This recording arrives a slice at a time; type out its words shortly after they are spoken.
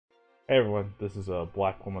Hey everyone, this is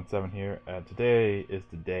Black117 here, and today is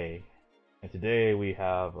the day. And today we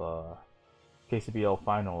have KCBL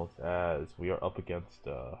finals as we are up against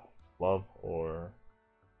Love or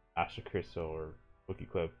Asher Crystal or Wiki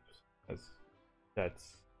Clips, as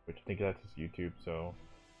which I think that's his YouTube. So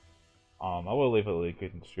I will leave a link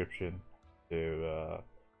in the description to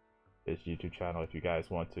his YouTube channel if you guys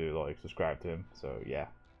want to like subscribe to him. So yeah,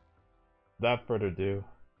 without further ado,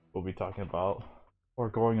 we'll be talking about or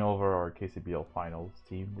going over our KCBL finals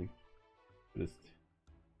team for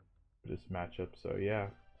this matchup. So yeah,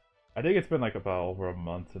 I think it's been like about over a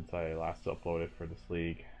month since I last uploaded for this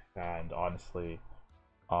league, and honestly,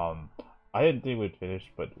 um, I didn't think we'd finish,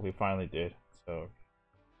 but we finally did. So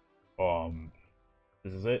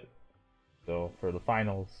this is it. So for the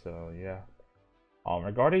finals, so yeah.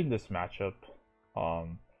 Regarding this matchup,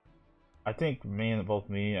 um, I think both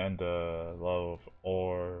me and Love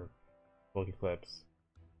or Boogie Clips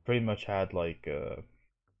pretty much had like we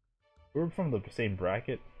were from the same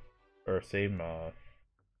bracket or same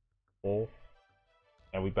pool,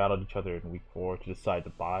 and we battled each other in week 4 to decide the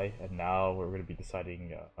bye, and now we're going to be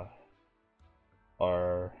deciding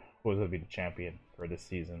our who's going to be the champion for this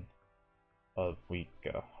season of week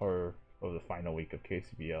or of the final week of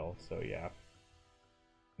KCBL. So yeah.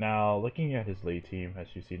 Now looking at his late team, as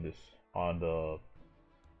you see this on the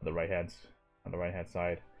right hand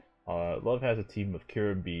side. Love has a team of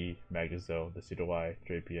Kyurem-B, Mega, the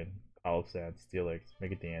Drapian, Palisand, Steelix,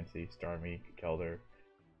 Mega Diancie, Starmie, Kelder,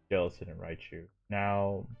 Jellicent, and Raichu.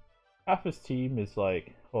 Now, half his team is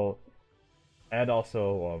like, well, and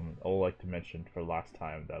also I would like to mention for last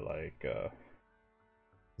time that like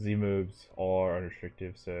Z moves are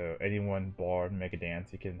unrestricted, so anyone bar Mega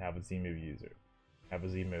Diancie can have a Z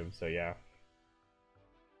move. So yeah,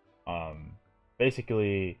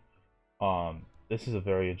 basically, this is a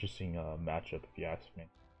very interesting matchup, if you ask me.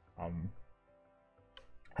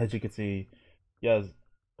 As you can see, he has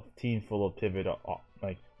a team full of pivot,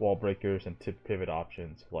 like wall breakers and pivot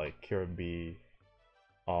options, like Kyurem-B,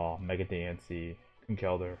 Mega Diancie,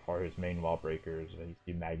 Kunkelder are his main wall breakers, and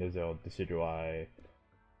you see Magnezone, Decidueye,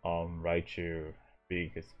 Raichu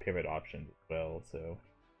being his pivot options as well. So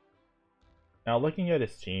now looking at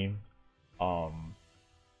his team,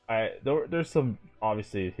 there's some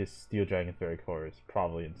obviously his Steel Dragon Fairy core is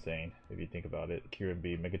probably insane if you think about it.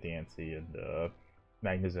 Kyurem-B, Mega Diancie, and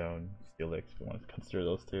Magnezone, Steelix, if you want to consider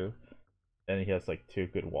those two. Then he has like 2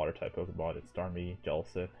 good water type Pokemon, it's Starmie,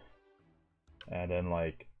 Jellicent, and then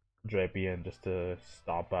like Drapian just to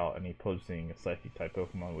stop out any opposing Psychic type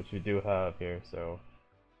Pokemon, which we do have here. So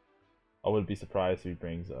I wouldn't be surprised if he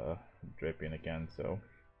brings Drapian again. So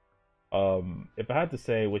if I had to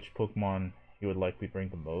say which Pokemon he would likely bring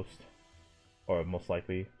the most, or most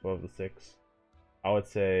likely 12 of the 6, I would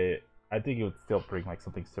say I think he would still bring like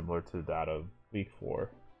something similar to that of week 4.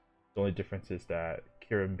 The only difference is that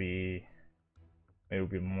Kyurem-B maybe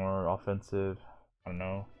would be more offensive. I don't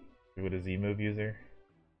know. He would a Z move user.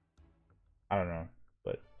 I don't know,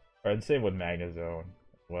 but or the same with Magnezone.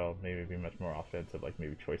 Well, maybe be much more offensive, like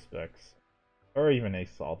maybe Choice Specs, or even a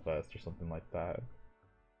Salt Vest or something like that.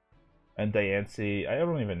 And Diancie, I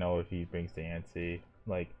don't even know if he brings Diancie.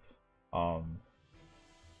 Like,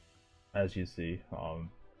 as you see,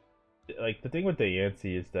 like the thing with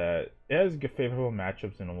Diancie is that it has good favorable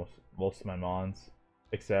matchups in almost most of my mons,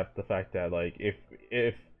 except the fact that like if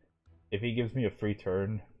he gives me a free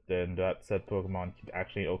turn, then that said Pokemon can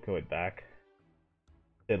actually OHKO it back.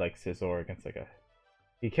 Say like Scizor against like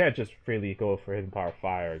he can't just freely go for Hidden Power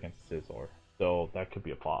Fire against Scizor, so that could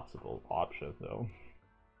be a possible option though.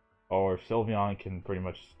 Or Sylveon can pretty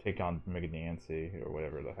much take on Mega Diancie or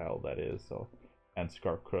whatever the hell that is. So, and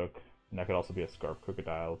Scarf Krook, and that could also be a Scarf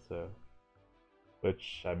Krookodile. So,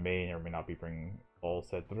 which I may or may not be bringing all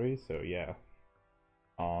set 3. So yeah.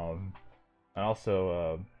 And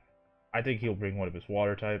also, I think he'll bring one of his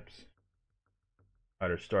water types,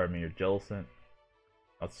 either Starmie or Jellicent.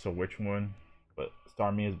 Not so which one, but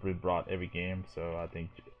Starmie has been brought every game, so I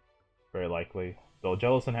think very likely. Though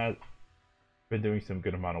Jellicent has been doing some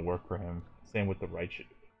good amount of work for him. Same with the Raichu.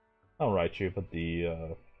 Not Raichu, but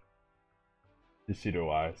the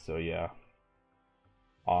Decidueye. So yeah.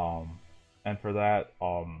 And for that,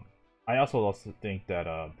 I also think that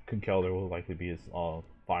Kunkelder will likely be his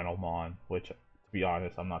final mon, which to be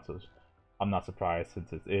honest, I'm not surprised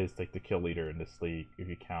since it is like the kill leader in this league if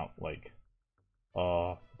you count like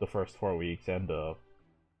the first 4 weeks and the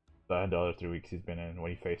other 3 weeks he's been in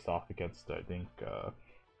when he faced off against I think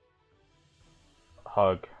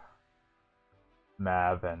Hug,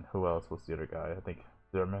 Mav, and who else was the other guy? I think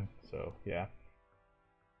Zerman. So yeah.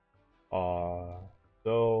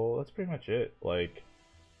 So that's pretty much it. Like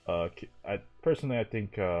I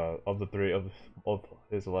think of the three of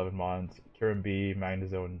his 11 mons, Kyurem-B,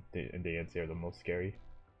 Magnezone, and Diancie are the most scary,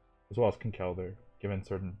 as well as Conkeldurr. Given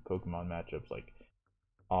certain Pokemon matchups, like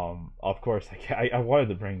of course, like I wanted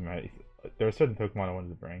to bring there are certain Pokemon I wanted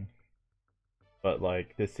to bring, but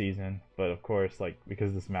like this season, but of course, like because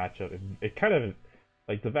of this matchup, it kind of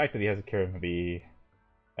like the fact that he has a Kyurem-B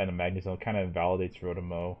and a Magnezone kind of invalidates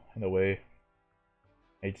Rotomo in a way.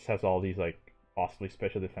 He just has all these like possibly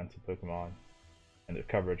special defensive Pokemon and the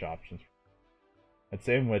coverage options. And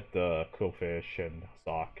same with the Quillfish and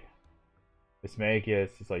Sock. This Mega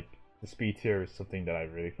is like the speed tier is something that I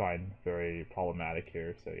really find very problematic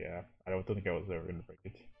here. So yeah, I don't think I was ever gonna bring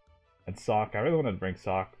it. And Sock, I really wanted to bring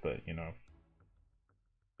Sock, but you know,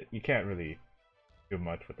 you can't really do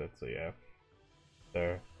much with it. So yeah,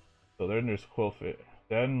 there. So then there's Quillfish.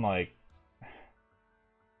 Then like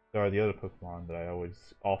there are the other Pokemon that I was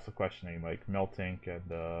also questioning, like Meltink and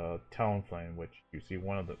Talonflame, which you see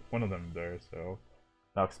one of them there. So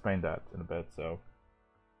I'll explain that in a bit. So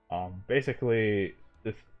basically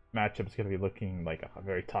this matchup is going to be looking like a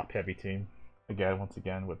very top-heavy team again, once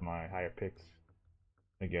again with my higher picks.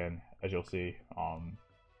 Again, as you'll see on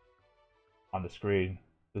the screen,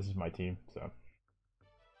 this is my team.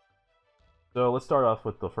 So let's start off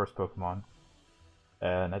with the first Pokemon,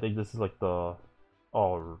 and I think this is like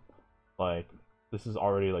like this is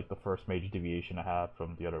already like the first major deviation I have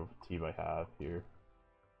from the other team I have here,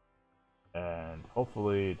 and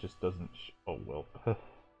hopefully it just doesn't. Oh well,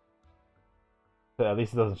 at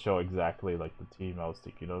least it doesn't show exactly like the team I was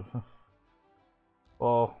thinking of.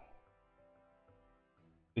 Well,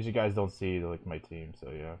 at least you guys don't see like my team, so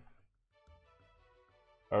yeah.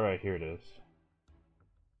 All right, here it is.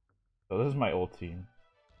 So this is my old team.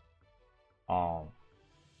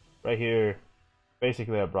 Right here,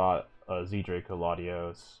 basically I brought Z-Draco,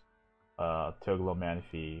 Latios, Krookodile and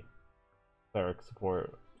Manaphy, Cleric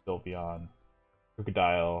support, Sylveon,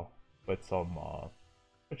 Krookodile with some,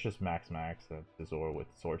 it's just Max and Scizor with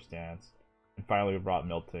Sword Stance, and finally we brought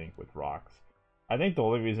Miltank with Rocks. I think the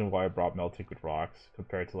only reason why I brought Miltank with Rocks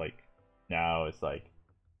compared to like now is like,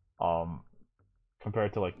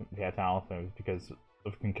 compared to like the Talonflame is because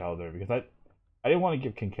of Conkeldurr, because I didn't want to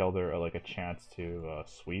give Conkeldurr like a chance to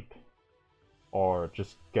sweep or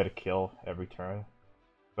just get a kill every turn,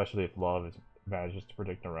 especially if Love manages to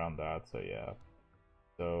predict around that. So yeah,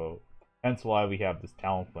 so hence why we have this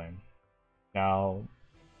Talonflame. Now,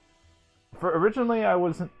 originally I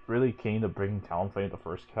wasn't really keen to bring Talonflame the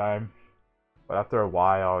first time, but after a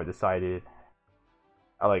while I decided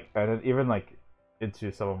and then even like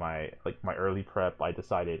into some of my my early prep, I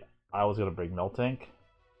decided I was gonna bring Miltank,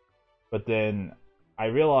 but then I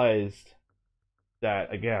realized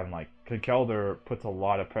that again, like Conkeldurr puts a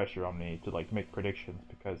lot of pressure on me to like make predictions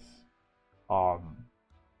because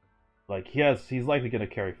like he's likely gonna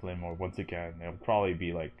carry Flamor once again. It'll probably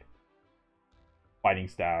be like Fighting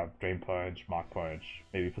Stab, Drain Punch, Mach Punch,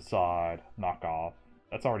 maybe Facade, Knock Off.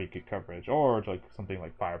 That's already good coverage. Or like something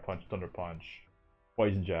like Fire Punch, Thunder Punch,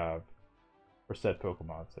 Poison Jab, for said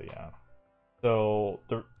Pokemon. So yeah. So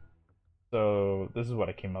this is what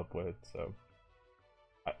I came up with. So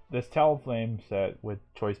this Talonflame set with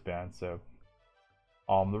Choice Band. So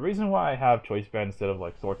the reason why I have Choice Band instead of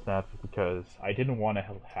like Sword Snap is because I didn't want to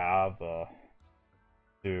have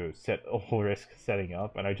to set a whole risk setting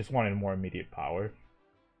up, and I just wanted more immediate power.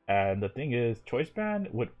 And the thing is, Choice Band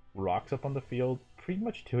with Rocks up on the field pretty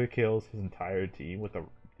much 2-kills his entire team with the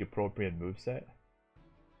appropriate moveset.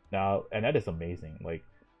 Now, and that is amazing. Like,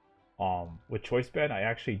 with Choice Band, I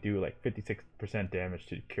actually do like 56% damage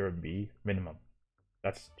to Kyurem-B minimum.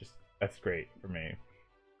 That's great for me.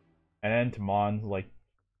 And then to Mons, like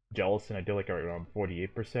Jellicent, I do like around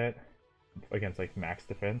 48% against like max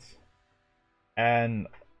defense. And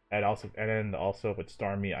then also with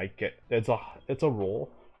Starmie, I get it's a roll.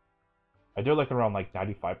 I do like around like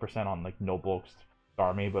 95% on like no bulk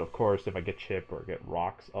Starmie, but of course if I get Chip or get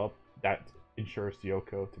Rocks up, that ensures the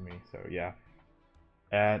Oko to me. So yeah.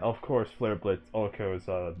 And of course Flare Blitz, Oko's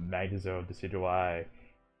Magnezone, Decidueye,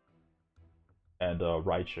 and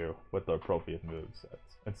Raichu with the appropriate moves.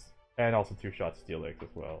 And also 2-shot Steelix as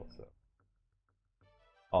well. So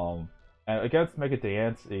and against Mega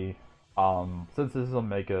Diancie, since this is a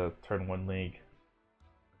Mega Turn 1 League,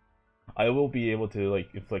 I will be able to like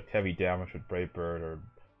inflict heavy damage with Brave Bird or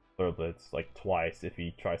Flare Blitz like twice if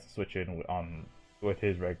he tries to switch in with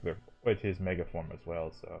his Mega form as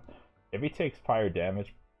well. So if he takes prior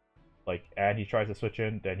damage, like and he tries to switch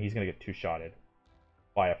in, then he's gonna get 2-shotted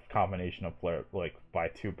by a combination of by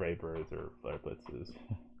 2 Brave Birds or Flare Blitzes.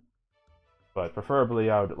 But preferably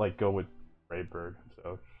I would like go with Brave Bird.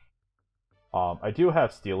 So I do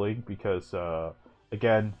have stealing because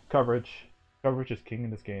again, coverage is king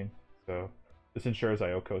in this game. So this ensures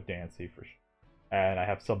I outcode Diancie for sure, and I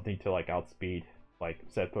have something to like outspeed like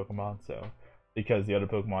said Pokemon. So because the other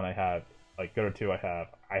Pokemon I have, like the other two I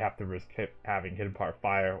have to risk having Hidden Power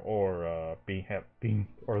Fire or being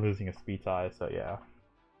or losing a speed tie. So yeah,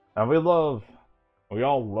 and we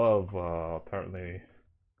all love apparently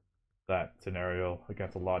that scenario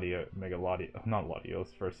against a Lottie, Mega Lottie, not Latios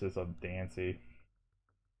versus a Diancie.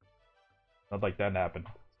 Not like that happened.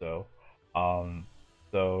 So, um,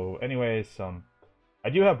 anyways, I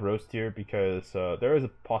do have roast here because there is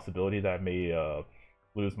a possibility that I may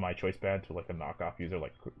lose my choice band to like a knockoff user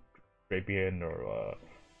like Drapian or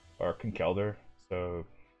Conkeldurr. So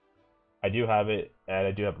I do have it, and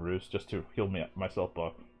I do have Roost just to heal myself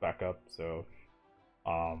back up. So,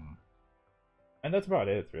 um, and that's about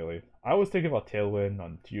it, really. I was thinking about Tailwind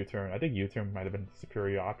on U-turn. I think U-turn might have been the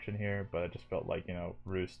superior option here, but I just felt like, you know,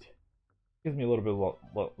 Roost gives me a little bit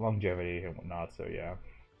of longevity and whatnot, so yeah.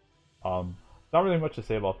 Not really much to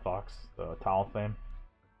say about Fox, the Talonflame.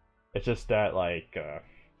 It's just that, like,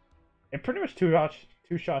 it pretty much two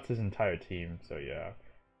shots his entire team, so yeah.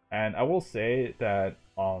 And I will say that,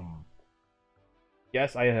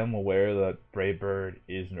 yes, I am aware that Brave Bird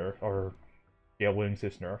is nerfed, or Gale Wings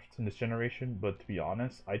is nerfed in this generation, but to be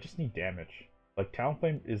honest, I just need damage. Like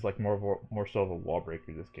Talonflame is like more so of a wall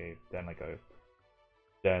breaker this game than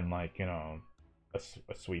like you know a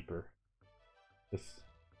sweeper this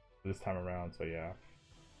time around. So yeah,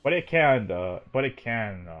 but it can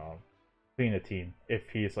clean a team if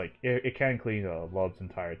he's like it can clean Love's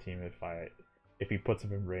entire team if he puts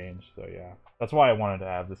him in range. So yeah, that's why I wanted to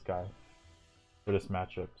have this guy for this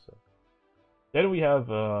matchup. So. Then we have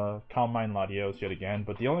Calm Mind Latios yet again,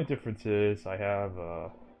 but the only difference is I have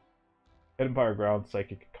Hidden Power Ground,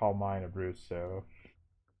 Psychic, Calm Mind, and Bruce, so...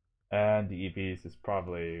 And the EVs is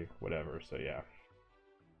probably whatever, so yeah.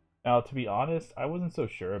 Now, to be honest, I wasn't so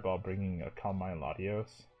sure about bringing a Calm Mind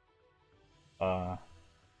Latios.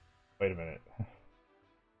 Wait a minute.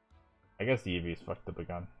 I guess the EVs fucked up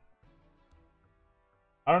again.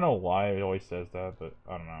 I don't know why it always says that, but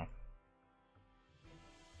I don't know.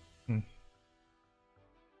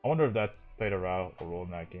 I wonder if that played a role in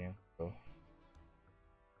that game. So,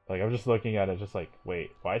 like, I'm just looking at it, just like, wait,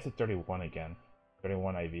 why is it 31 again?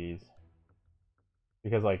 31 IVs.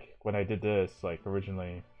 Because like when I did this, like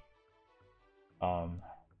originally,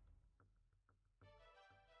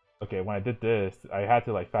 okay, when I did this, I had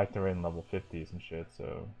to like factor in level 50s and shit.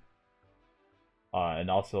 So, and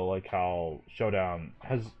also like how Showdown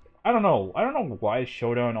has, I don't know why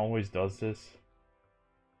Showdown always does this.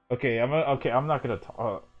 Okay, I'm not gonna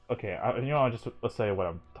talk. Okay, you know, let's say what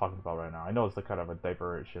I'm talking about right now. I know it's like kind of a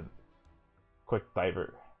quick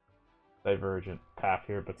divergent path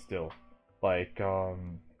here, but still, like, I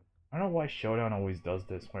don't know why Showdown always does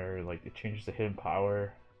this, where like it changes the hidden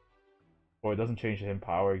power, or it doesn't change the hidden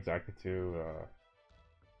power exactly to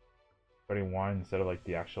 31 instead of like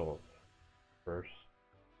the actual first.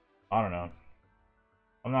 I don't know.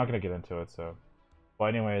 I'm not gonna get into it. So,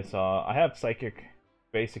 but anyways, I have Psychic.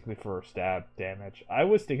 Basically for stab damage. I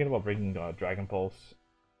was thinking about bringing Dragon Pulse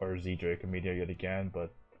or Z-Drake Meteor yet again,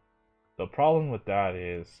 but the problem with that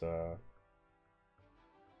is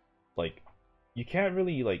like you can't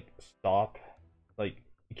really like stop, like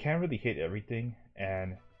you can't really hit everything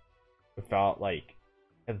and without like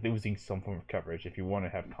losing some form of coverage if you want to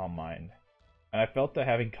have Calm Mind. And I felt that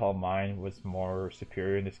having Calm Mind was more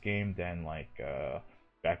superior in this game than like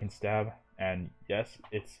Back and Stab. And yes,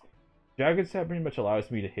 it's Dragon Stab pretty much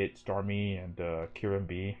allows me to hit Starmie and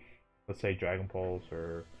Kyurem-B. Let's say Dragon Pulse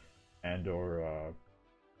or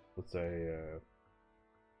let's say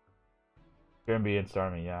Kyurem-B and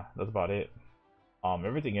Starmie. Yeah, that's about it.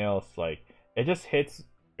 Everything else like it just hits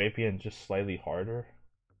Vapian just slightly harder,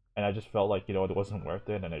 and I just felt like you know it wasn't worth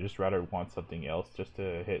it, and I just rather want something else just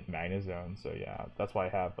to hit Magnezone. So yeah, that's why I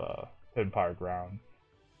have Hidden Power Ground.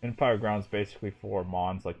 Empire Ground's basically for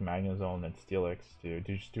Mons like Magnezone and Steelix to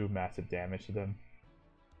just do massive damage to them.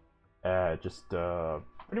 Just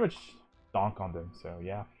pretty much donk on them, so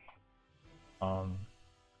yeah. Not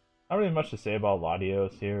really much to say about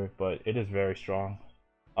Latios here, but it is very strong.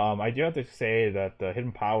 I do have to say that the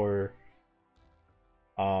hidden power,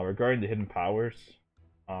 regarding the hidden powers,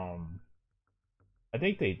 I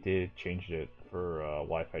think they did change it for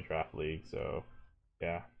Wi-Fi Draft League, so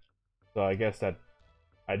yeah. So I guess that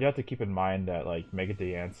I do have to keep in mind that like Mega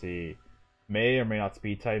Diancie may or may not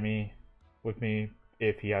speed type me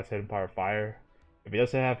if he has Hidden Power Fire. If he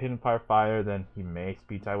doesn't have Hidden Power Fire, then he may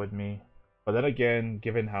speed type with me. But then again,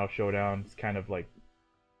 given how Showdown's kind of like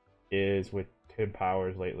is with Hidden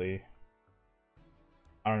Powers lately,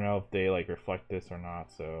 I don't know if they like reflect this or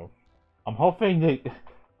not. So I'm hoping they.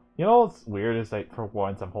 You know what's weird is like for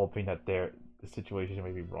once I'm hoping that the situation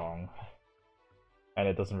may be wrong and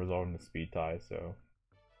it doesn't result in a speed tie. So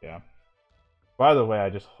yeah. By the way,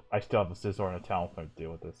 I still have a Scizor and a Talonflame to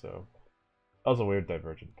deal with this. So that was a weird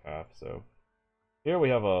divergent path. So here we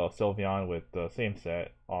have a Sylveon with the same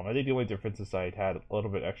set. I think the only difference is I had a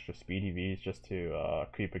little bit extra speed EVs just to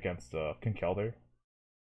creep against Conkeldurr.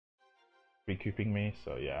 Creeping me,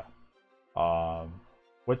 so yeah. Um,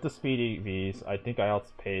 with the speed EVs, I think I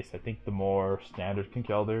outspaced, I think the more standard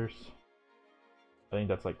Conkeldurrs. I think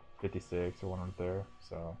that's like 56 or 100 there,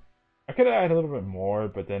 so. I could add a little bit more,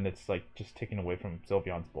 but then it's like just taken away from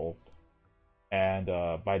Sylveon's Bolt. And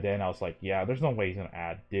by then I was like, yeah, there's no way he's gonna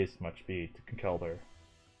add this much speed to Conkeldurr.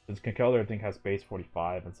 Since Conkeldurr I think has base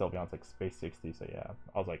 45 and Sylveon's like base 60, so yeah.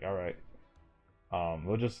 I was like, alright.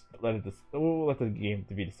 We'll let the game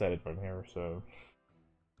be decided from here, so.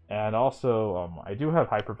 And also, I do have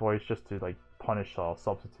Hyper Voice just to like punish all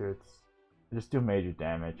substitutes. Just do major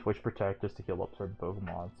damage, Witch Protect just to heal up certain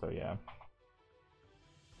Pokemon, so yeah.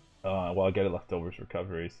 While I get a leftovers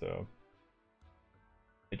recovery, so.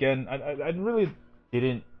 Again, I really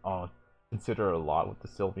didn't consider a lot with the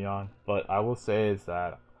Sylveon, but I will say is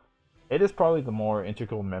that it is probably the more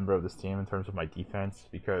integral member of this team in terms of my defense,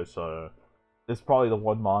 because this is probably the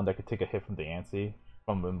one mon that could take a hit from Diancie,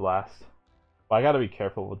 from Moonblast. But I gotta be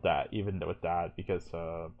careful with that, even with that, because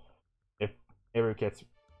if it gets,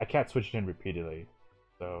 I can't switch it in repeatedly.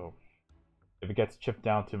 So if it gets chipped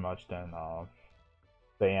down too much, then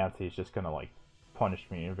Diancie is just gonna like punish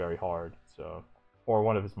me very hard. So, or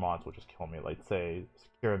one of his mons will just kill me, like say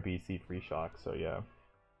Kyurem-B Free Shock. So yeah,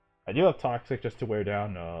 I do have Toxic just to wear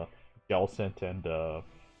down Jellicent and the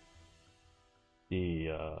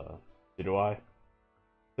Nidokings.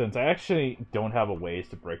 Since I actually don't have a ways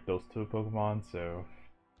to break those two Pokemon, so.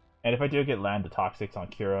 And if I do get land the Toxics on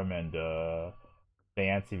Kyurem and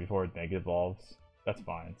Diancie before it Mega Evolves, that's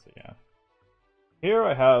fine, so yeah. Here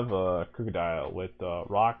I have Krookodile with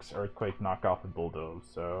Rocks, Earthquake, Knockoff, and Bulldoze,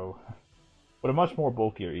 so. With a much more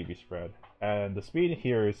bulkier EV spread. And the speed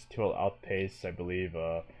here is to outpace, I believe,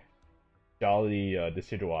 Jolly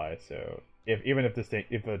Decidueye, so. Even if this thing,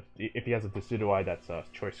 if he has a Decidueye that's a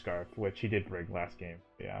Choice Scarf, which he did bring last game,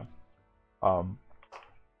 yeah. I'm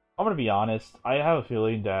gonna be honest. I have a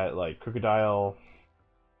feeling that like Krookodile,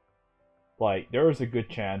 like there is a good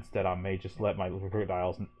chance that I may just let my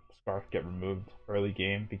Krookodile's Scarf get removed early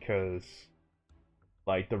game because,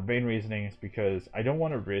 like the main reasoning is because I don't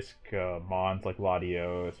want to risk mons like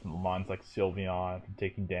Latios, mons like Sylveon from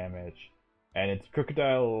taking damage, and it's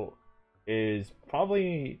Krookodile is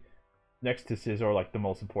probably next to Scizor, like the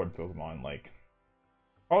most important Pokemon, like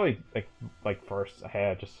probably like first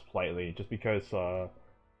ahead just slightly, just because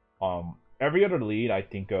every other lead I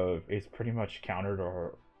think of is pretty much countered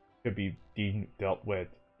or could be dealt with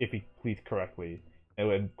if he leads correctly. And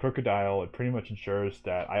with Krookodile, it pretty much ensures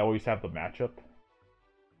that I always have the matchup,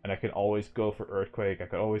 and I can always go for Earthquake. I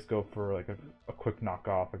could always go for like a quick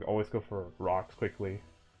knockoff. I could always go for Rocks quickly.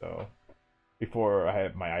 So before I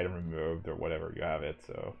have my item removed or whatever you have it.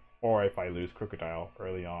 So. Or if I lose Krookodile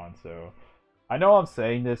early on, so I know I'm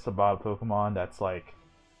saying this about Pokemon that's like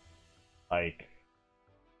why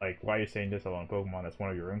are you saying this about a Pokemon that's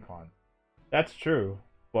one of your win cons? That's true,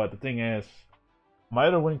 but the thing is, my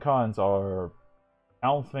other win cons are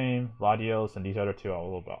Talonflame, Latios, and these other two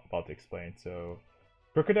I'm about to explain. So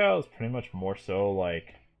Krookodile is pretty much more so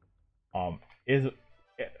like is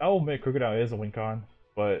I'll admit Krookodile is a win con,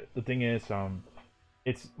 but the thing is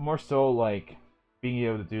it's more so like being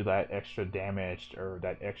able to do that extra damage or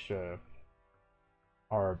that extra,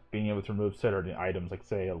 or being able to remove certain items, like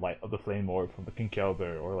say a light of the flame orb from the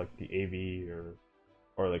Conkeldurr, or like the AV,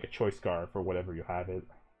 or like a Choice Scarf or whatever you have it.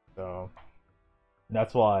 So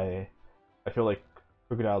that's why I feel like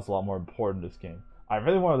Krookodile is a lot more important in this game. I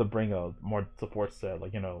really wanted to bring a more support set,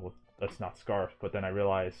 like that's not Scarf, but then I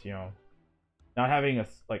realized not having a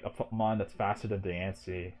mon that's faster than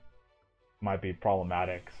Diancie might be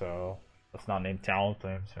problematic. So. Let's not name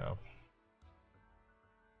Talonflame, so.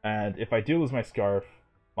 And if I do lose my Scarf,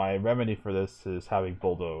 my remedy for this is having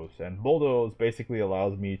Bulldoze. And Bulldoze basically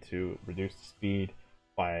allows me to reduce the speed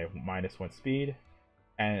by -1 speed.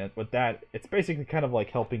 And with that, it's basically kind of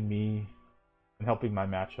like helping me and helping my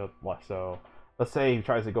matchup. So, let's say he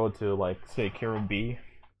tries to go to, like, say, Kyurem-B,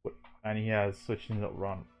 and he has switched into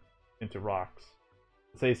Rocks.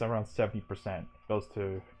 Let's say it's around 70%, goes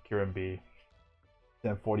to Kyurem-B.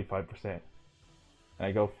 Then 45%, and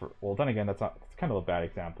I go for, well, then again, it's kind of a bad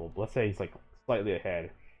example, but let's say he's like slightly ahead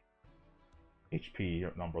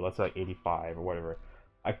HP number, let's say like 85 or whatever.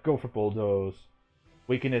 I go for Bulldoze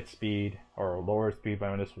weaken its speed or lower its speed by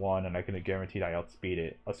 -1, and I can guarantee I outspeed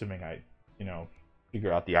it, assuming I,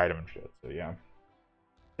 figure out the item and shit. So yeah.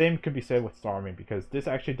 Same could be said with Starmie, because this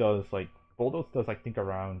actually does, like, Bulldoze does, I think,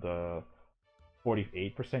 around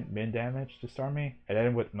 48% min damage to Starmie, and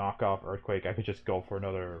then with knockoff Earthquake, I could just go for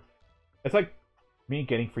another. It's like me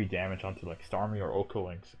getting free damage onto like Starmie or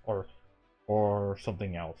Okolinks or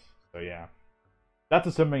something else. So yeah, that's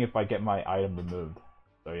assuming if I get my item removed.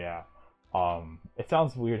 So yeah, it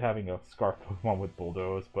sounds weird having a Scarf Pokemon with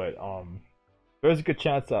Bulldoze, but there's a good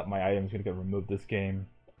chance that my item is gonna get removed this game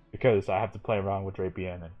because I have to play around with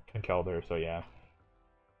Drapion and Conkeldurr. So yeah,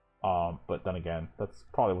 but then again, that's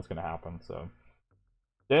probably what's gonna happen. So.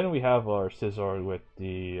 Then we have our Scizor with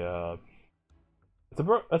the it's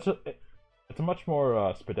a much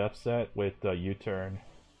more Spadef set with U-turn,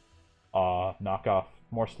 knockoff,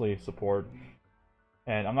 mostly support,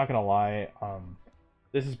 and I'm not gonna lie,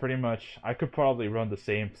 this is pretty much, I could probably run the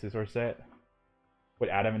same Scizor set with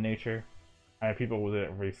Adamant Nature, and people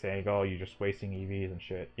would be saying, "Oh, you're just wasting EVs and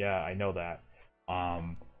shit." Yeah, I know that.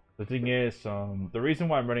 The thing is, the reason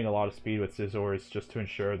why I'm running a lot of speed with Scizor is just to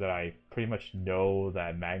ensure that I pretty much know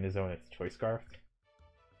that Magnezone is Choice Scarf.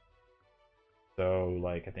 So,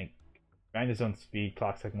 like, I think Magnezone speed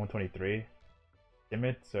clocks like 123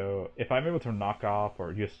 limit. So, if I'm able to knock off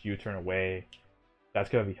or just U-turn away, that's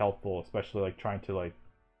gonna be helpful, especially like trying to like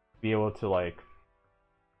be able to like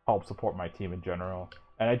help support my team in general.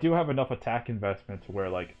 And I do have enough attack investment to where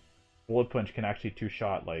like Bullet Punch can actually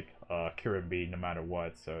two-shot like Kyurem-B no matter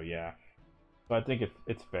what, so yeah. So I think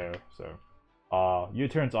it's fair. So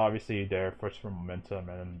U-turn's obviously there first for momentum,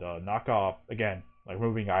 and knockoff again, like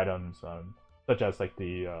removing items such as like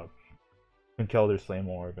the Conkeldurr Flame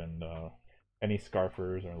Orb and any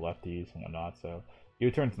Scarfers or lefties and whatnot. So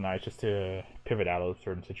U-turn's nice just to pivot out of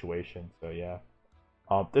certain situations. So yeah,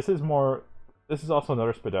 this is also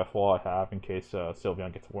another Spadef wall I have in case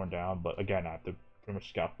Sylveon gets worn down. But again, I have to pretty much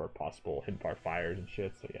scout for possible hidden part fires and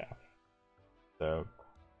shit. So yeah. So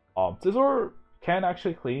Scizor can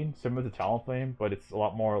actually clean similar to Talonflame, but it's a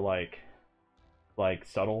lot more like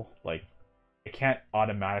subtle. Like it can't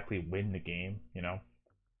automatically win the game,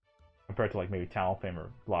 compared to like maybe Talonflame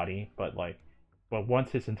or Lottie. But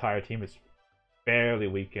once his entire team is fairly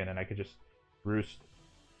weakened, and I could just roost,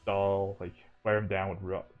 stall, like wear him down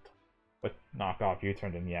with knockoff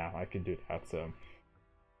U-turn, then yeah, I can do that. So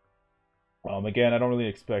again, I don't really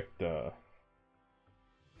expect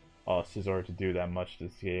Scizor to do that much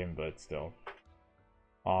this game, but still,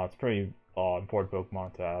 it's pretty important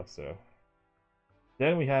Pokemon to have. So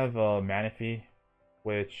then we have Manaphy,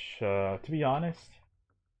 which to be honest,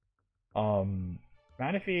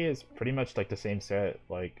 Manaphy is pretty much like the same set.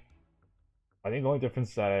 Like I think the only difference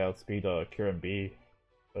is that I outspeed Kyurem-B,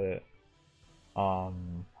 but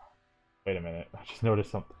wait a minute, I just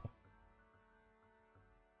noticed something.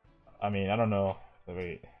 I mean, I don't know.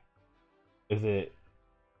 Wait, is it?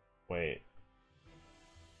 Wait,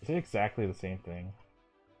 is it exactly the same thing?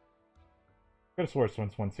 I could have swore it's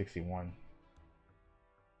 161.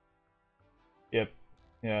 Yep.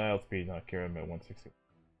 Yeah, I outspeed Kyurem at 160.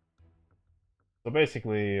 So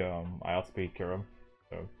basically, I outspeed Kyurem.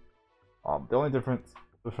 So, the only difference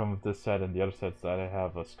from this set and the other sets that I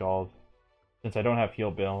have a Scald, since I don't have Heal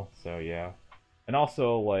Bill. So yeah, and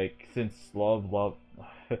also like since love,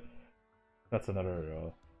 that's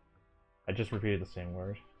another. I just repeated the same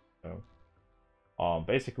word. So,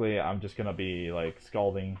 basically, I'm just gonna be like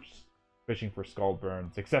scalding, fishing for Scald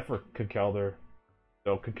burns, except for Conkeldurr.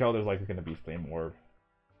 So Conkeldurr is likely gonna be Flame Orb.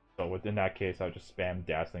 So within that case, I would just spam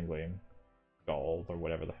Dazzling Gleam, Scald, or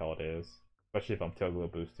whatever the hell it is. Especially if I'm Tail Glow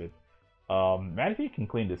boosted. Manaphy can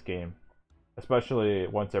clean this game, especially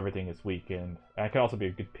once everything is weakened. And it can also be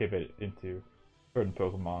a good pivot into certain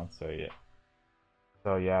Pokemon. So yeah.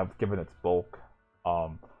 So yeah, given its bulk,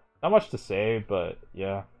 not much to say, but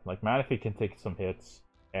yeah, like Manaphy can take some hits,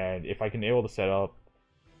 and if I can able to set up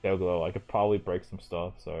Tail Glow, I could probably break some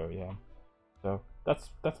stuff. So yeah. So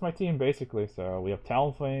that's my team basically. So we have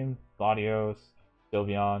Talonflame, Latios,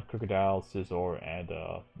 Sylveon, Krookodile, Scizor, and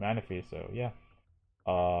Manaphy. So yeah,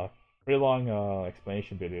 pretty long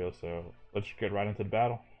explanation video. So let's get right into the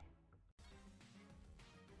battle.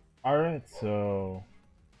 All right, so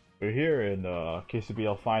we're here in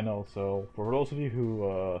KCBL final. So for those of you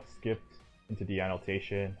who skipped into the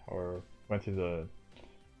annotation or went to the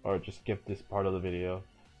or just skipped this part of the video,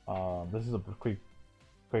 this is a quick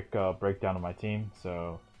breakdown of my team.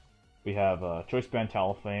 So we have Choice Band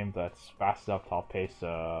Talonflame that's fast enough top pace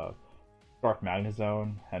Spark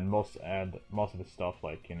Magnezone, and most of the stuff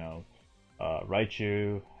like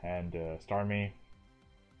Raichu and Starmie,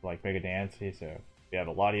 like Mega Diancie. So we have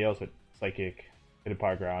a Latios with Psychic, Hidden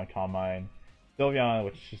Power Ground, Calm Mind, Sylveon,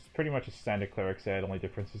 which is pretty much a standard cleric set. Only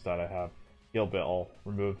difference is that I have Heal Bill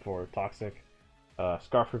removed for Toxic.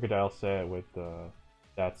 Scarf Krookodile set with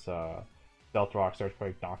that's Stealth Rock,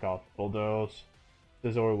 Earthquake, knockoff, Bulldoze.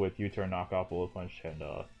 Scizor with U-turn, knockoff, Bullet Punch, and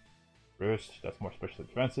Roost. That's more specially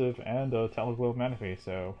defensive, and Talonflame Manaphy.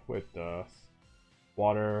 So with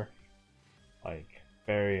water, like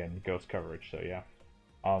Fairy and Ghost coverage. So yeah.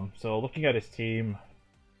 So looking at his team,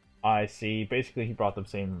 I see basically he brought the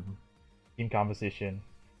same team composition.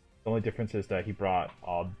 The only difference is that he brought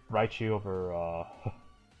Raichu over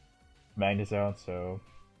Magnezone. So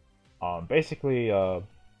basically, it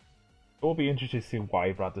will be interesting to see why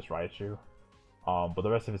he brought this Raichu. But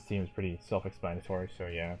the rest of his team is pretty self-explanatory. So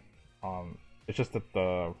yeah, it's just that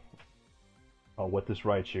the with this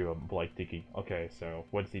Raichu, I'm like thinking, okay, so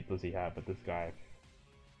what does he have with this guy?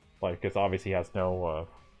 Like, because obviously he has no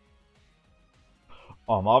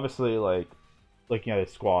obviously, like, looking at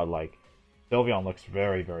his squad, like, Sylveon looks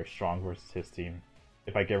very, very strong versus his team.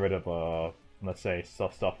 If I get rid of, let's say,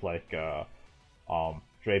 stuff like,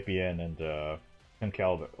 Drapion and,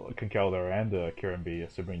 Conkeldurr and, Kyurem-B,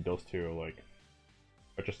 assuming those two are, like,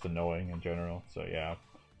 are just annoying in general, so yeah.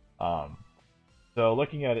 So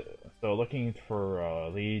looking for,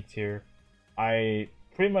 leads here, I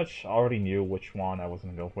pretty much already knew which one I was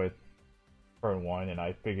gonna go with. Turn 1, and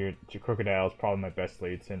I figured Krookodile is probably my best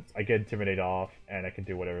lead since I get Intimidate off and I can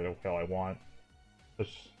do whatever the hell I want,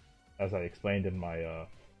 just as I explained in my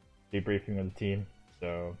debriefing of the team.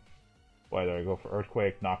 So whether I go for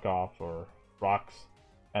Earthquake, Knockoff, or Rocks,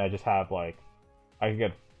 and I just have like I can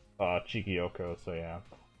get Cheeky Oko. So yeah.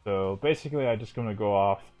 So basically, I'm just gonna go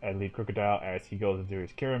off and lead Krookodile as he goes into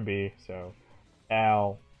his Kyurem-B. So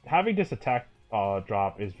now having this attack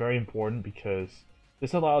drop is very important because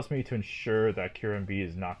this allows me to ensure that Kyurem-B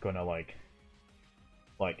is not gonna like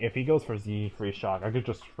if he goes for Z Free Shock, I could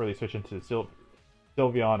just really switch into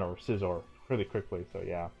Sylveon or Scizor really quickly. So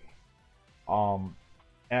yeah,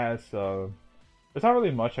 there's not really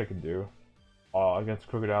much I can do against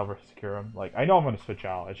Krookodile versus Kyurem. Like I know I'm gonna switch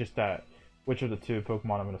out. It's just that which of the two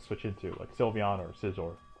Pokemon I'm gonna switch into, like Sylveon or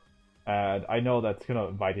Scizor, and I know that's gonna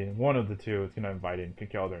invite in one of the two. It's gonna invite in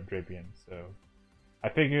Conkeldurr and Drapion. So I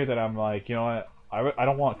figure that I'm like, you know what? I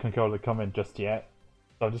don't want Conkeldurr to come in just yet,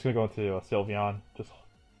 so I'm just gonna go into Sylveon. Just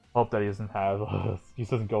hope that he doesn't have he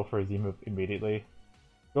doesn't go for his E-move immediately.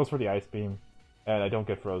 Goes for the Ice Beam, and I don't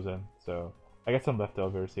get frozen. So I get some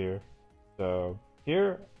leftovers here. So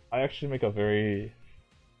here I actually make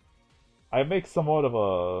I make somewhat of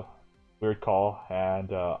a weird call,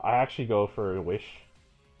 and I actually go for Wish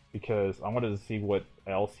because I wanted to see what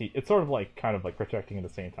else it's sort of like kind of like protecting at the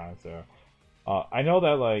same time. So. I know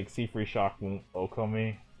that like C-Free Shock won't Oko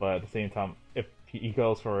me, but at the same time, if he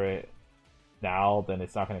goes for it now, then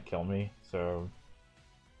it's not gonna kill me. So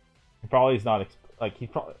he probably is not he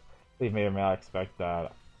probably may or may not expect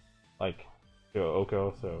that like to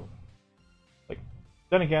Oko. So like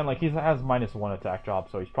then again, like he has -1 attack drop,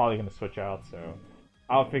 so he's probably gonna switch out. So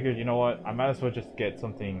I figured, you know what, I might as well just get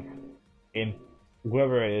something in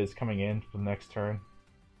whoever it is coming in for the next turn,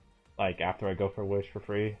 like after I go for Wish for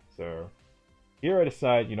free. So. Here I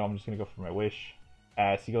decide, you know, I'm just gonna go for my Wish,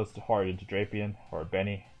 as he goes hard into Drapion or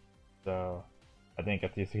Benny. So I think,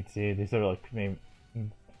 as you can see, these are like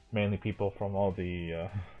mainly people from all the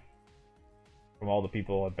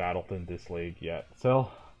people I've battled in this league yet. So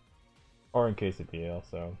or in KCBL.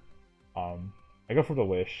 So I go for the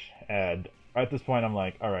Wish, and at this point I'm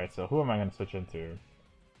like, all right, so who am I gonna switch into?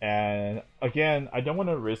 And again, I don't want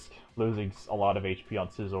to risk losing a lot of HP on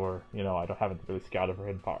Scizor. You know, I haven't really scouted for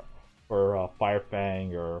Hidden Power. For Fire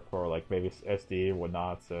Fang or for like maybe SD or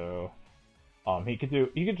whatnot, so he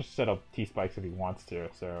could just set up T-Spikes if he wants to.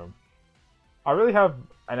 So I really have,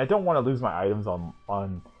 and I don't want to lose my items on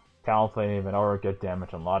Talonflame and or get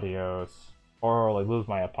damage on Latios or like lose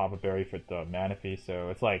my Papa Berry for the Manaphy. So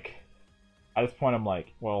it's like at this point I'm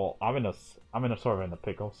like, well, I'm in a sort of in a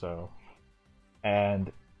pickle. So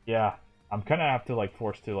and yeah, I'm kind of have to like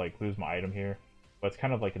forced to like lose my item here, but it's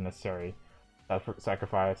kind of like a necessary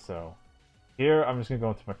sacrifice. So here I'm just gonna go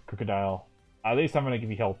into my Krookodile. At least I'm gonna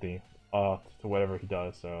be healthy to whatever he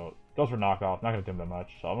does. So goes for knockoff, not gonna do him that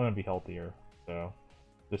much, so I'm gonna be healthier. So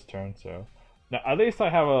this turn. So now at least I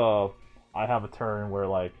have a turn where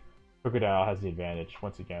like Krookodile has the advantage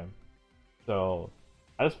once again. So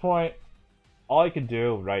at this point, all I can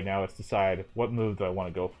do right now is decide what move do I want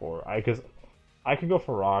to go for. Because I can go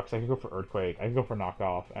for Rocks, I can go for Earthquake, I can go for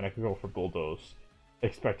knockoff, and I can go for Bulldoze,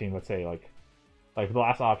 expecting, let's say, like the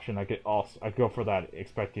last option, I could go for that,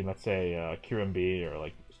 expecting, let's say, Kyurem-B or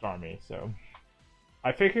like Starmie. So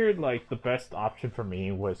I figured like the best option for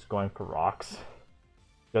me was going for Rocks,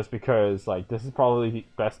 just because like this is probably the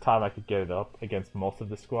best time I could get it up against most of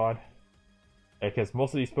the squad, because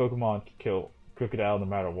most of these Pokemon can kill Krookodile no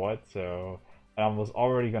matter what. So I was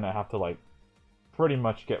already gonna have to like pretty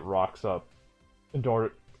much get rocks up in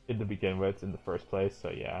order to begin with in the first place. So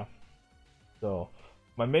yeah. So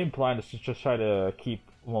my main plan is to just try to keep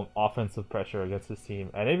offensive pressure against this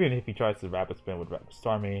team, and even if he tries to rapid spin with Rapid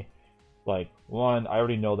Starmie, like one, I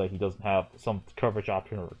already know that he doesn't have some coverage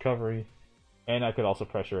option or recovery, and I could also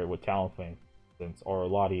pressure it with Talonflame, since or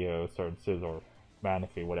Latios or Sizz or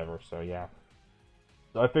Manaphy, whatever. So yeah.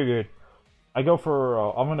 So I figured I'm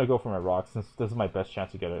gonna go for my rock since this is my best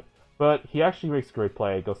chance to get it. But he actually makes a great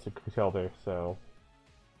play. It goes to Krookodile, so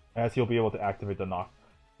as he'll be able to activate the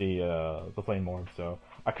flame orb. So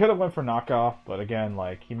I could have went for knockoff, but again,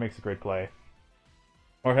 like he makes a great play,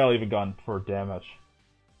 or hell, even gone for damage.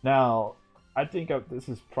 Now I think this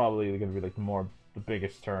is probably gonna be like the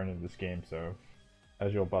biggest turn in this game. So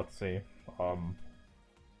as you're about to see,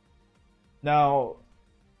 now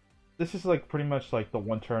this is like pretty much like the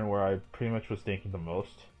one turn where I pretty much was thinking the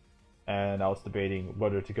most, and I was debating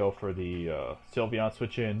whether to go for the Sylveon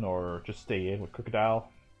switch in or just stay in with Krookodile.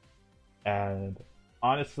 And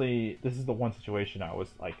honestly, this is the one situation I was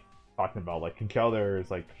like talking about. Like Conkeldurr is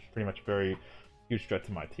like pretty much very huge threat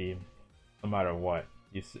to my team, no matter what.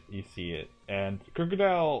 You see it, and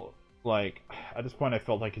Krookodile, like at this point, I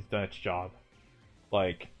felt like it's done its job.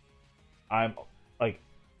 Like I'm like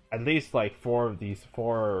at least like four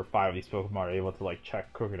or five of these Pokemon are able to like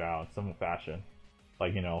check Krookodile in some fashion.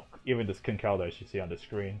 Like even this Conkeldurr as you see on the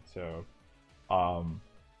screen. So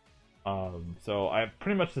so I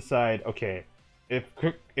pretty much decide, okay, if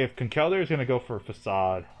Conkeldurr is gonna go for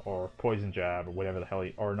Facade or Poison Jab or whatever the hell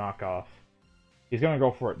or knockoff, he's gonna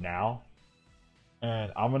go for it now,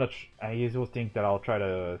 and I usually think that I'll try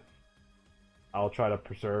to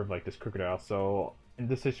preserve like this Krookodile. So in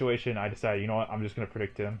this situation, I decided, you know what, I'm just gonna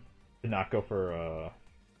predict him to not go for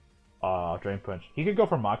Drain Punch. He could go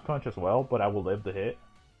for Mach Punch as well, but I will live the hit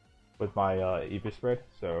with my EV spread.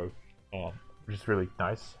 So which is really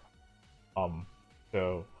nice.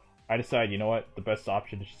 So I decide, you know what, the best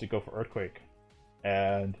option is just to go for Earthquake,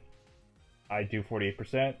 and I do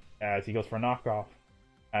 48% as he goes for a knockoff.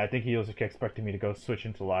 And I think he was expecting me to go switch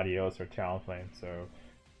into Latios or Talonflame, so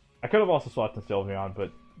I could have also swapped in Sylveon,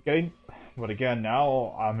 but again,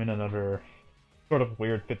 now I'm in another sort of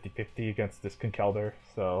weird 50-50 against this Conkeldurr.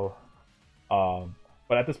 So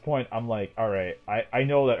but at this point, I'm like, alright, I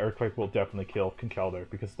know that Earthquake will definitely kill Conkeldurr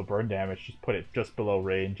because the burn damage just put it just below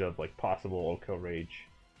range of like possible OHKO Rage.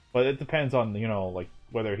 But it depends on, like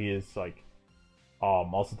whether he is like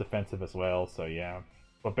also defensive as well, so yeah.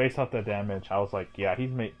 But based off the damage, I was like, yeah, he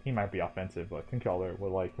might be offensive, but Conkeldurr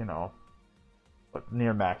with like,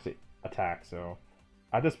 near max attack. So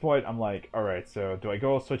at this point, I'm like, alright, so do I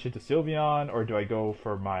go switch into Sylveon or do I go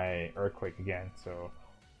for my Earthquake again? So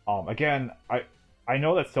again, I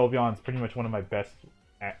know that Sylveon is pretty much one of my best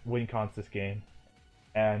win cons this game,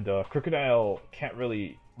 and Krookodile can't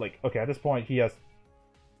really okay, at this point he has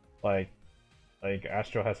like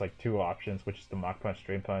Astro has like two options, which is the Mach Punch,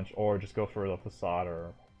 Drain Punch, or just go for the Facade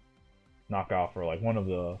or knockoff or like one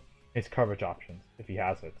of his coverage options if he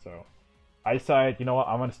has it. So I decide, you know what,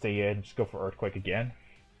 I'm gonna stay in and just go for Earthquake again,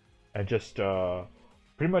 and just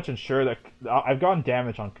pretty much ensure that I've gotten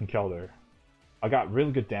damage on Conkeldurr. I got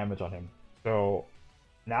really good damage on him. So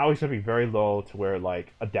now he's gonna be very low to where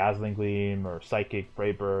like a Dazzling Gleam or Psychic,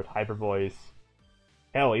 Brave Bird, Hyper Voice,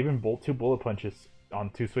 hell, even two Bullet Punches on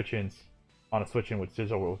two switch-ins on a switch-in with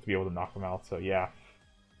Scizor will be able to knock him out. So yeah,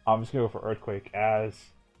 I'm just gonna go for Earthquake as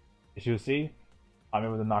you see, I'm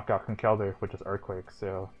able to knock out Conkeldurr, which is Earthquake.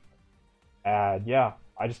 So and yeah,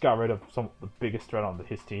 I just got rid of the biggest threat on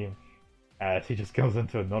his team, as he just goes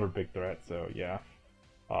into another big threat. So yeah,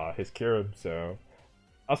 his Kyurem. So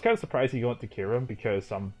I was kind of surprised he went to Kyurem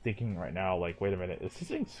because I'm thinking right now, like, wait a minute, is this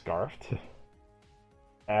thing scarfed?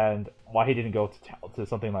 And why he didn't go to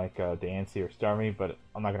something like Diancie or Starmie, but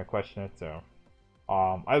I'm not gonna question it. So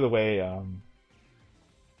either way,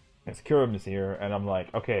 his Kyurem is here, and I'm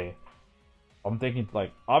like, okay, I'm thinking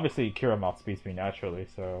like obviously Kyurem outspeeds me naturally,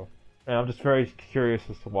 so and I'm just very curious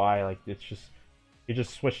as to why like he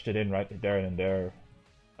just switched it in right there and there.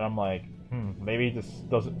 And I'm like, maybe he just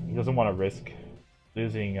doesn't want to risk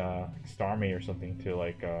losing Starmie or something to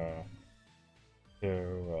like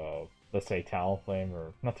let's say Talonflame,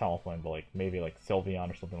 or not Talonflame, but like maybe like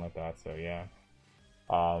Sylveon or something like that. So yeah,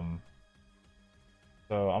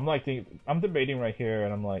 so I'm like I'm debating right here,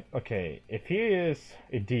 and I'm like, okay, if he is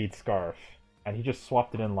indeed Scarf and he just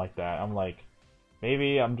swapped it in like that, I'm like,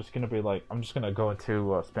 maybe I'm just gonna go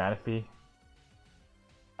into Manaphy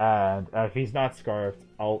And if he's not scarfed,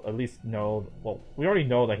 I'll at least know. Well, we already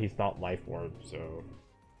know that he's not life orb, so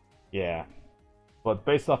yeah. But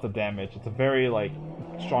based off the damage, it's a very like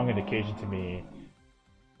strong indication to me,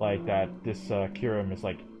 like that this Kyurem is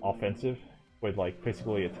like offensive with like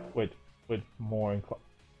physically with more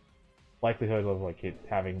likelihood of like it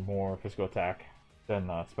having more physical attack than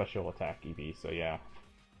special attack EV. So yeah.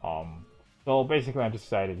 Um. So basically, I'm just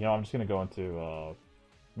decided. I'm just gonna go into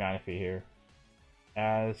Manaphy here.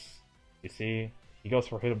 As you see, he goes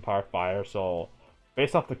for hidden power fire. So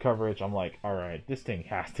based off the coverage, I'm like, all right, this thing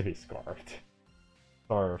has to be scarfed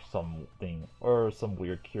or something or some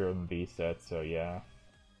weird Kyurem-B set. So yeah.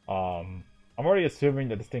 I'm already assuming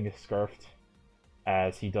that this thing is scarfed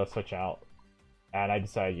as he does switch out. And I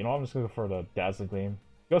decide, I'm just going to go for the Dazzling Gleam.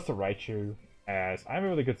 Goes to Raichu, as I'm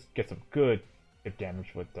able to get some good hit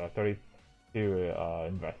damage with 32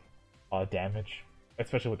 damage,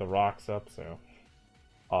 especially with the rocks up. So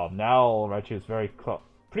now Raichu is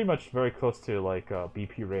pretty much very close to like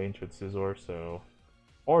BP range with Scizor, so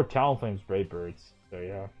or Talonflame's Brave Birds. So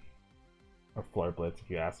yeah, or Flare Blitz if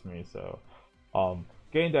you ask me. So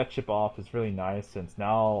getting that chip off is really nice since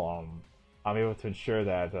now I'm able to ensure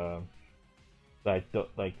that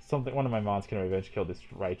one of my mons can revenge kill this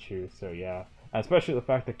Raichu. So yeah, and especially the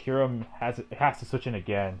fact that Kyurem has to switch in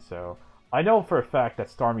again. So I know for a fact that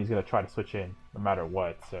Starmie's gonna try to switch in no matter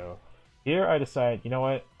what. So here I decide, you know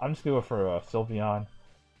what, I'm just gonna go for Sylveon,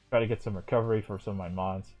 try to get some recovery for some of my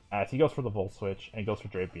mons. As he goes for the Volt Switch and he goes for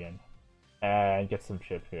Drapion and gets some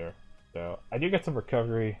chip here. So I do get some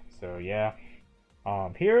recovery. So yeah.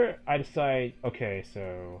 Here I decide, okay,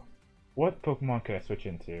 so what Pokemon could I switch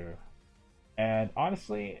into? And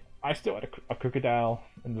honestly, I still had a Krookodile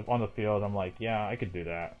on the field. I'm like, yeah, I could do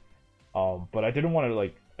that. But I didn't want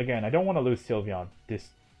to again, I don't want to lose Sylveon this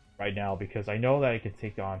right now because I know that I can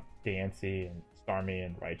take on Diancie and Starmie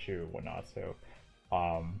and Raichu and whatnot. So,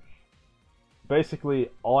 basically,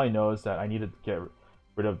 all I know is that I need to get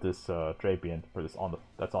rid of this Drapion for this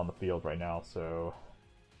that's on the field right now. So,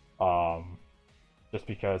 just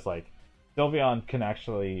because like Sylveon can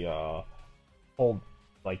actually hold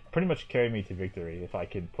pretty much carry me to victory if I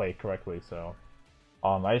can play correctly. So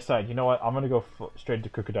I decide, you know what, I'm gonna go straight to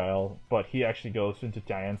Krookodile, but he actually goes into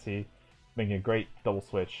Diancie, making a great double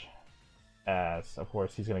switch. As of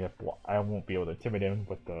course he's gonna get I won't be able to intimidate him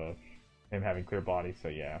with him having clear body. So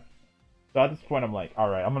yeah. So at this point I'm like, all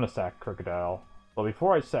right, I'm gonna sack Krookodile. But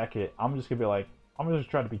before I sack it, I'm just gonna be like, I'm gonna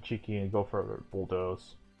try to be cheeky and go for a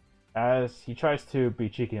Bulldoze. As he tries to be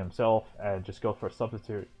cheeky himself and just go for a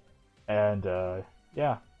substitute. And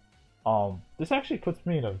yeah, this actually puts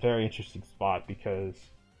me in a very interesting spot because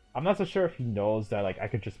I'm not so sure if he knows that like I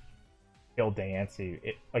could just kill Diancie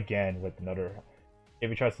again with another. If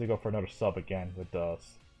he tries to go for another sub again with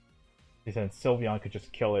since Sylveon could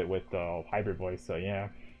just kill it with the hybrid voice. So yeah.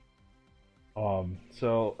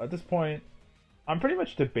 So at this point, I'm pretty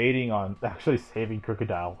much debating on actually saving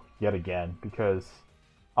Krookodile yet again because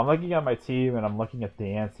I'm looking at my team and I'm looking at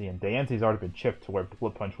Diancie, and Diancie's already been chipped to where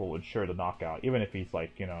Bullet Punch will ensure the knockout, even if he's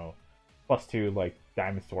like, +2 like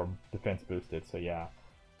Diamond Storm defense boosted. So yeah.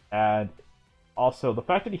 And also the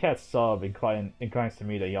fact that he has sub inclines to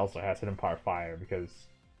me that he also has hidden power fire, because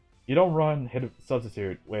you don't run hidden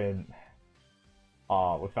substitute when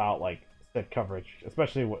without like set coverage,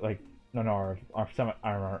 especially with like in my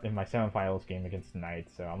semifinals game against Knight.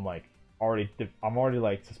 So I'm like I'm already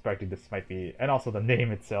like suspecting this might be, and also the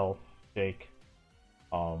name itself, Jake.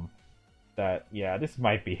 That yeah, this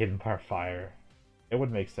might be hidden power fire. It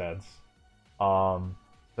would make sense.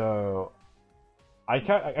 So I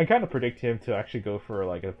kind of predict him to actually go for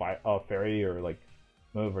like a fairy or like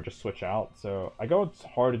move or just switch out. So I go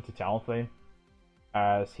hard into Talonflame,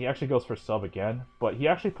 as he actually goes for sub again, but he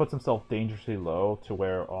actually puts himself dangerously low to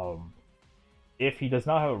where if he does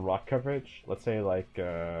not have a rock coverage, let's say like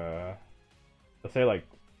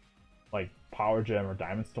Power Gem or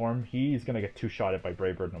Diamond Storm, he's gonna get two-shotted by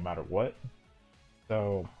Brave Bird no matter what.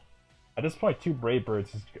 So at this point, 2 Brave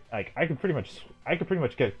Birds is like I could pretty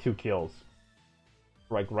much get 2 kills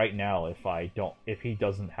like right now if he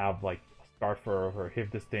doesn't have like a Scarfer, or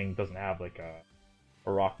if this thing doesn't have like a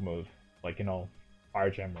rock move, like Fire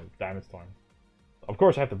Gem or Diamond Storm. Of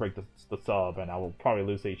course I have to break the sub and I will probably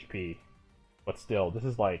lose HP, but still, this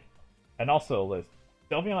is like, and also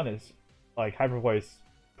Sylveon is like Hyper Voice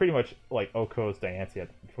pretty much like Oko's Diancie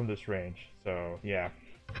from this range. So yeah.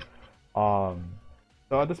 So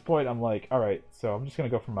at this point I'm like, alright, so I'm just gonna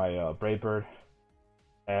go for my Brave Bird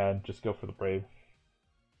and just go for the Brave.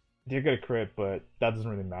 I did get a crit, but that doesn't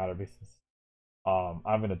really matter because I'm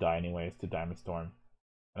gonna die anyways to Diamond Storm,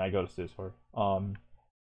 and I go to Scizor.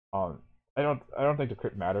 I don't think the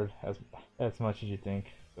crit mattered as much as you think.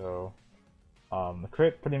 So the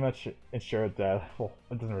crit pretty much ensured that. Well,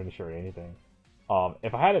 it doesn't really ensure anything.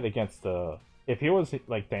 If I had it against the, if he was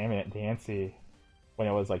like Diancie when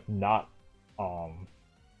it was like not, um,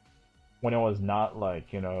 when it was not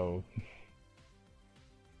like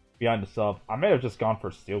behind the sub, I may have just gone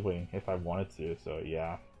for Steel Wing if I wanted to. So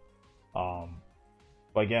yeah. Um,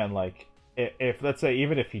 but again, like if let's say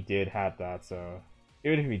even if he did have that, so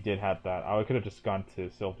even if he did have that, I could have just gone to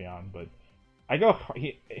Sylveon. But I go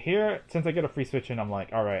here since I get a free switch in. I'm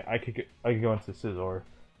like, all right, I could go into Scizor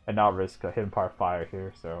and not risk a hidden power fire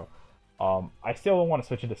here. So I still don't want to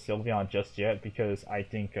switch into Sylveon just yet because I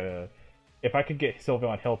think if I could get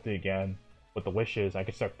Sylveon healthy again with the wishes, I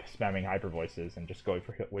could start spamming hyper voices and just going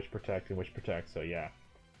for Wish Protect and Wish Protect. So yeah.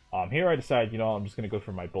 Here I decide, I'm just gonna go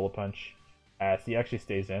for my Bullet Punch, as he actually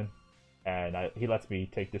stays in, and he lets me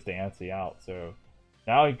take this Diancie out. So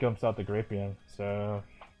now he comes out the Drapion. So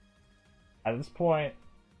at this point,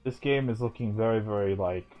 this game is looking very, very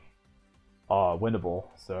like winnable.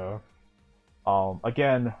 So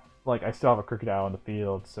again, like I still have a Krookodile in the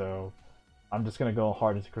field, so I'm just gonna go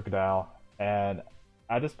hard into Krookodile. And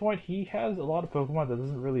at this point, he has a lot of Pokemon that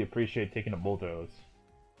doesn't really appreciate taking a Bulldoze.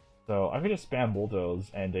 So I could just spam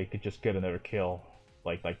Bulldoze and they could just get another kill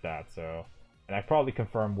like that. So, and I probably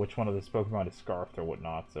confirm which one of this Pokemon is Scarfed or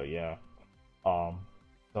whatnot. So yeah.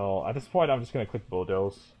 So at this point I'm just gonna click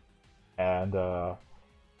Bulldoze, and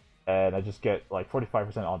I just get like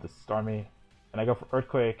 45% on this Starmie, and I go for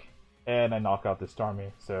Earthquake, and I knock out this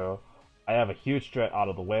Starmie. So I have a huge threat out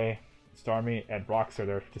of the way. Starmie and Rocks are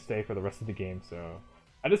there to stay for the rest of the game. So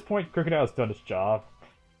at this point, Krookodile has done its job,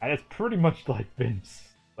 and it's pretty much like been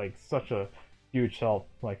like such a huge help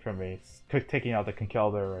like for me, taking out the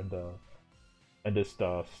Conkeldurr and just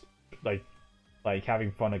like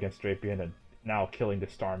having fun against Drapion and now killing the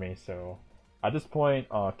Starmie. So at this point,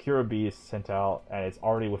 Kyurem-B is sent out and it's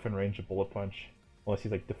already within range of Bullet Punch unless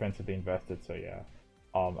he's like defensively invested. So yeah,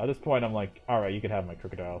 at this point I'm like, all right, you can have my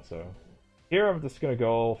Krookodile. So here I'm just gonna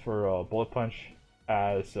go for Bullet Punch,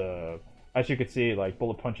 as you can see, like two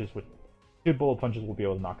Bullet Punches will be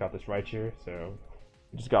able to knock out this Raichu. So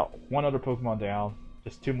we just got one other Pokemon down,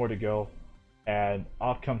 just two more to go, and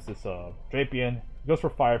off comes this Drapion. He goes for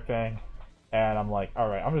Fire Fang, and I'm like, all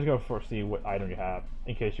right, I'm just gonna see what item you have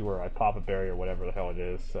in case you were I pop a berry or whatever the hell it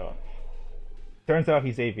is. So turns out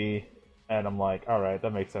he's AV, and I'm like, all right,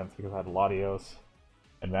 that makes sense because I had Latios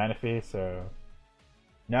and Manaphy. So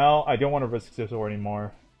now I don't want to risk Scizor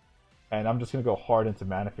anymore, and I'm just gonna go hard into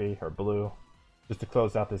Manaphy or Blue just to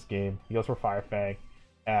close out this game. He goes for Fire Fang,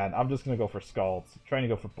 and I'm just gonna go for Scalds, trying to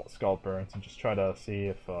go for Scald Burns and just try to see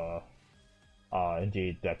if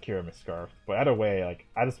indeed that Kyurem is Scarfed. But either way, like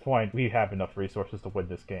at this point, we have enough resources to win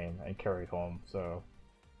this game and carry it home. So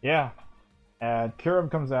yeah, and Kyurem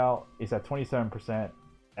comes out. He's at 27%,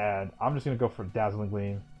 and I'm just gonna go for Dazzling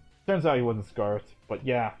Gleam. Turns out he wasn't Scarfed, but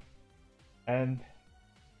yeah, and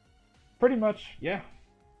pretty much yeah,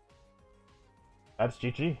 that's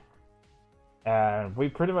GG. And we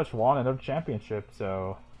pretty much won another championship,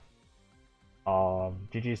 so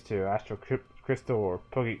GG's to Astro Crystal or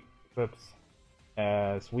Pokeclips,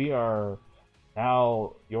 as we are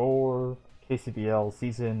now your KCBL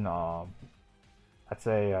season, I'd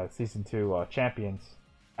say season 2 champions.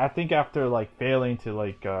 I think after like failing to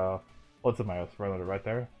like what's my runner right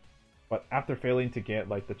there, but after failing to get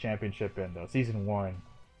like the championship in season 1,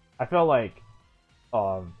 I felt like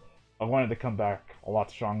I wanted to come back a lot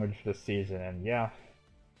stronger this season, and yeah.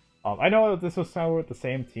 I know this was kind of with the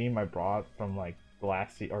same team I brought from like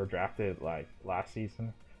the or drafted like last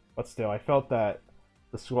season, but still, I felt that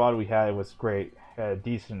the squad we had was great,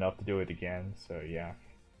 decent enough to do it again. So yeah.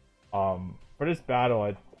 For this battle,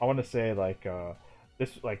 I want to say like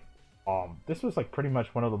this was like pretty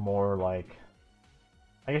much one of the more like,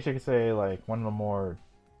 I guess you could say like one of the more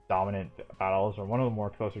dominant battles or one of the more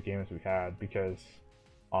closer games we had, because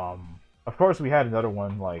of course we had another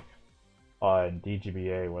one like in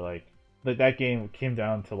DGBA where like that game came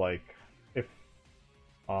down to like, if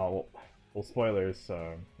well spoilers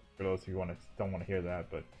for those who don't want to hear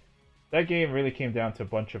that, but that game really came down to a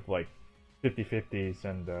bunch of like 50-50s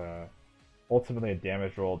and ultimately a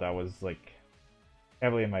damage roll that was like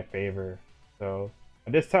heavily in my favor. So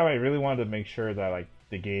and this time I really wanted to make sure that like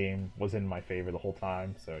the game was in my favor the whole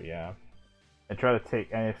time. So yeah, and try to take,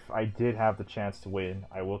 and if I did have the chance to win,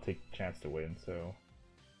 I will take the chance to win. So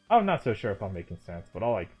I'm not so sure if I'm making sense, but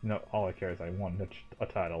all I care is I won a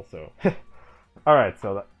title. So all right,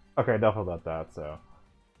 so okay, enough about that. So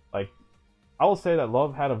like I will say that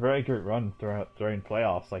Love had a very good run during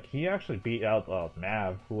playoffs. Like he actually beat out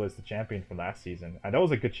Mav, who was the champion from last season. And there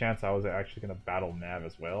was a good chance I was actually gonna battle Mav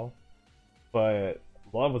as well, but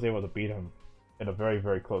Love was able to beat him in a very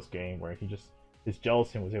very close game where he just his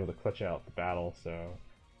jealousy was able to clutch out the battle. So,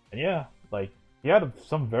 and yeah, like he had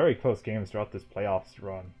some very close games throughout this playoffs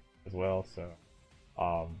run as well. So,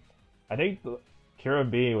 I think the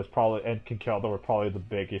Kyurem-B was probably and Kinkelder were probably the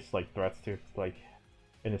biggest like threats to like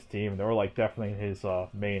in his team. They were like definitely his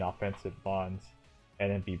main offensive bonds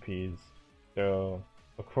and MVPs. So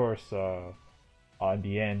of course, in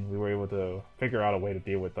the end, we were able to figure out a way to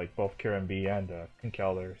deal with like both Kyurem-B and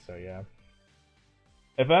Kinkelder. So yeah,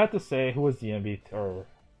 if I had to say who was the MVP or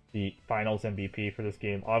the Finals MVP for this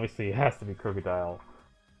game, obviously it has to be Krookodile,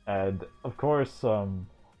 and of course,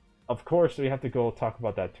 we have to go talk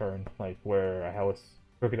about that turn like where I was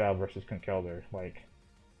Krookodile versus Kinkelder. Like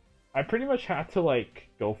I pretty much had to like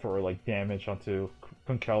go for like damage onto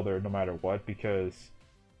Kinkelder no matter what because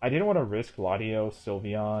I didn't want to risk Latios,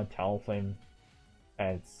 Sylveon, Talonflame,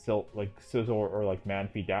 and like Sizzle or like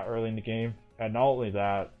Manaphy that early in the game. And not only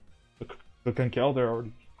that, the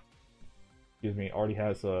Kinkelder already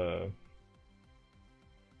has a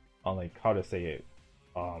on like how to say it,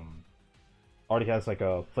 already has like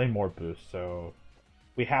a Flame Orb boost, so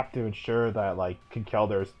we have to ensure that like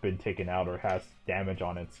Kinkelder's been taken out or has damage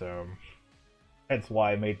on it. So that's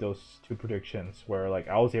why I made those two predictions where like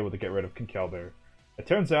I was able to get rid of Kinkelder. It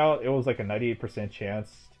turns out it was like a 98%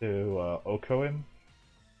 chance to Oko him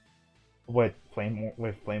with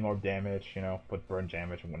Flame Orb damage, you know, with burn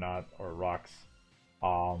damage and whatnot, or rocks.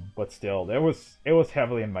 But still, it was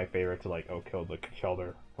heavily in my favor to like Oko the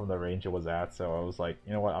Kinkelder from the range it was at. So I was like,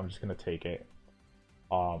 you know what, I'm just gonna take it.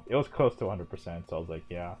 It was close to 100%, so I was like,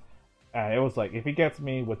 yeah. And it was like, if he gets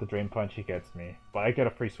me with the Drain Punch, he gets me. But I get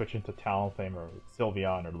a free switch into Talonflame or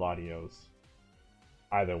Sylveon or Latios.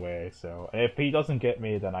 Either way, so if he doesn't get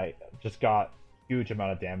me, then I just got huge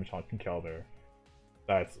amount of damage on Kinkelder.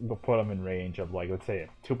 That's will put him in range of like, let's say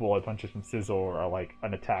 2 bullet punches from Sizzle or like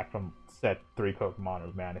an attack from set 3 Pokemon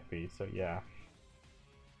of Manaphy. So yeah.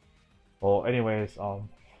 Well, anyways,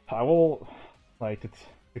 I will like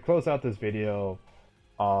to close out this video.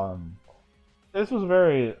 This was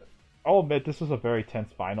very. I'll admit this was a very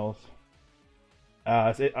tense finals.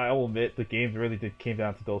 I will admit the game really came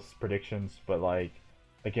down to those predictions, but like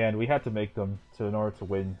again, we had to make them in order to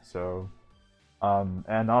win. So,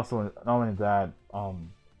 and also not only that, I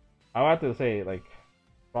have to say like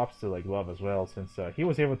props to like Love as well, since he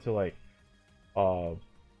was able to like,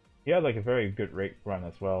 he had like a very good rate run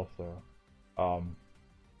as well. So,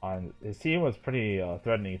 on his team was pretty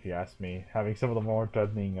threatening if you ask me, having some of the more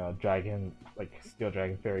threatening dragon like Steel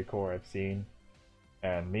Dragon Fairy Core I've seen,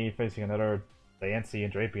 and me facing another Diancie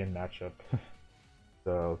and Drapion matchup.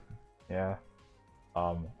 So yeah,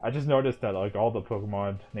 I just noticed that like all the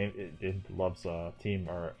Pokemon named in Love's team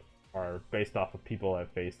are based off of people I've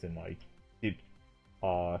faced in like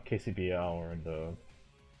KCBL or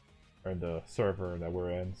in the server that we're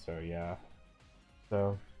in. So yeah.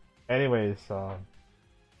 So, anyways, to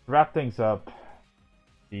wrap things up,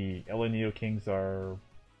 the LA Nidokings are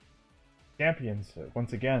champions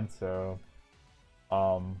once again. So,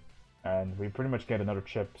 and we pretty much get another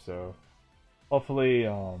chip. So, hopefully,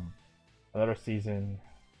 another season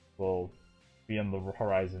will be on the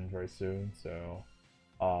horizon very soon. So,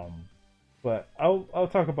 but I'll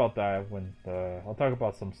talk about that when I'll talk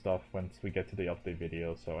about some stuff once we get to the update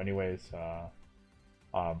video. So, anyways,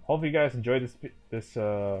 hope you guys enjoyed this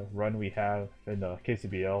run we have in the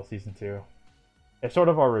KCBL Season 2. It's sort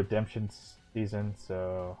of our redemption season.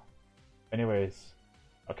 So, anyways,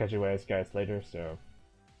 I'll catch you guys later. So,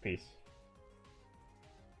 peace.